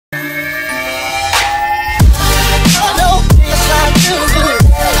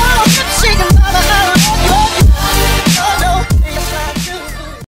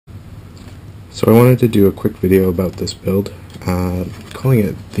So I wanted to do a quick video about this build, calling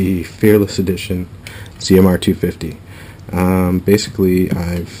it the Fearless Edition ZMR 250. Basically,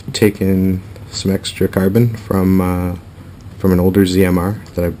 I've taken some extra carbon from an older ZMR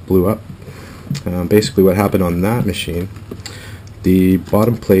that I blew up. Basically what happened on that machine, the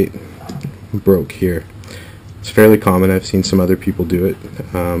bottom plate broke here. It's fairly common. I've seen some other people do it.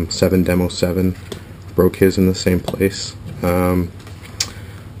 7 Demo 7 broke his in the same place.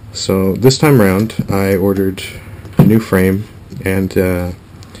 So this time around I ordered a new frame and the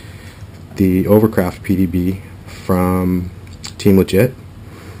Overcraft PDB from Team Legit.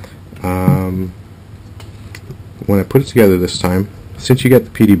 When I put it together this time, since you get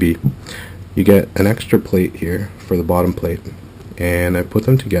the PDB, you get an extra plate here for the bottom plate, and I put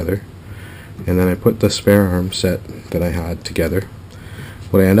them together, and then I put the spare arm set that I had together.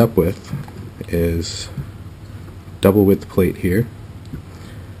 What I end up with is double width plate here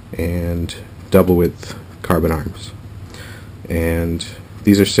and double width carbon arms, and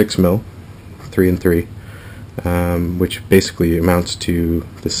these are 6mm 3 and 3, which basically amounts to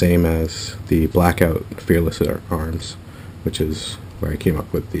the same as the blackout Fearless arms, which is where I came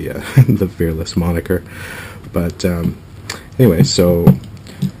up with the the Fearless moniker. But anyway, so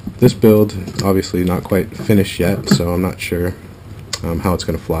this build obviously not quite finished yet, so I'm not sure how it's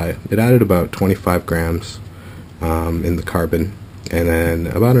going to fly. It added about 25 grams in the carbon, and then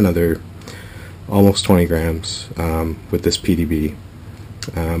about another almost 20 grams with this PDB.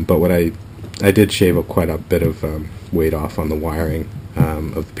 But what I did shave up quite a bit of weight off on the wiring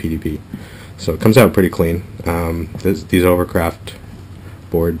of the PDB, so it comes out pretty clean. These Overcraft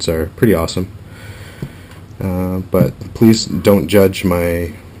boards are pretty awesome, but please don't judge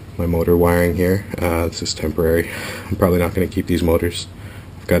my motor wiring here. This is temporary. I'm probably not going to keep these motors.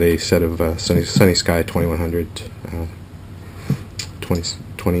 I've got a set of Sunny Sky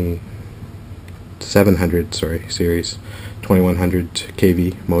 2700 series 2100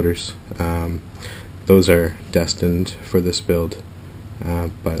 kV motors. Those are destined for this build,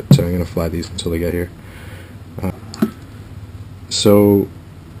 but so I'm going to fly these until they get here. So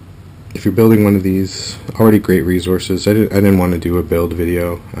if you're building one of these, already great resources. I didn't want to do a build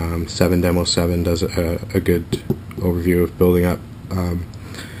video. 7 Demo 7 does a good overview of building up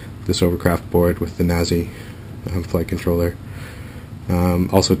this Overcraft board with the Nazi flight controller.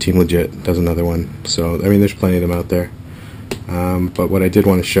 Also Team Legit does another one. So I mean, there's plenty of them out there. But what I did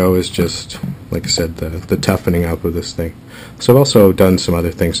want to show is just, like I said, the toughening up of this thing. So I've also done some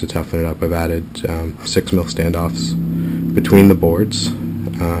other things to toughen it up. I've added 6mm standoffs between the boards,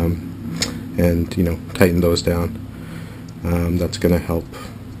 and tighten those down. That's going to help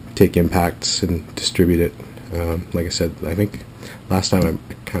take impacts and distribute it. Like I said, I think last time I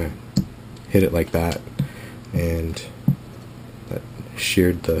kind of hit it like that, and that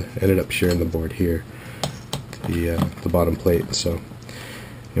ended up shearing the board here, the bottom plate. So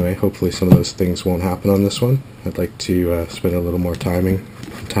anyway, hopefully some of those things won't happen on this one. I'd like to spend a little more time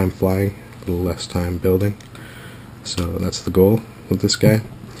flying, a little less time building. So that's the goal with this guy.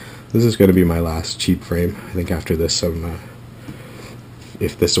 This is going to be my last cheap frame. I think after this,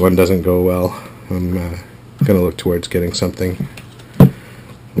 if this one doesn't go well, I'm going to look towards getting something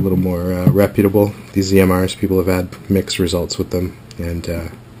a little more reputable. These ZMRs, people have had mixed results with them, and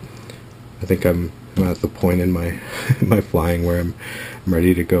I think I'm at the point in my flying where I'm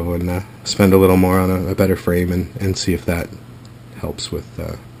ready to go and spend a little more on a better frame and see if that helps with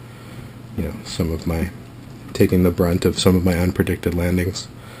some of my taking the brunt of some of my unpredicted landings.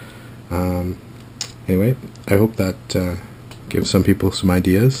 Anyway, I hope that gives some people some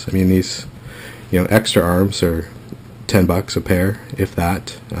ideas. I mean, these extra arms are $10 a pair, if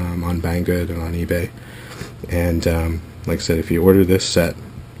that, on Banggood and on eBay. And like I said, if you order this set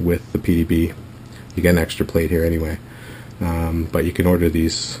with the PDB, you get an extra plate here anyway. But you can order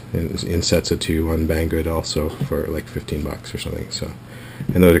these in sets of 2 on Banggood also for like $15 or something. So,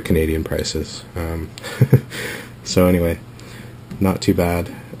 and those are Canadian prices. So anyway, not too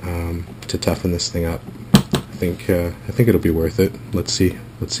bad to toughen this thing up. I think it'll be worth it. Let's see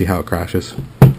how it crashes.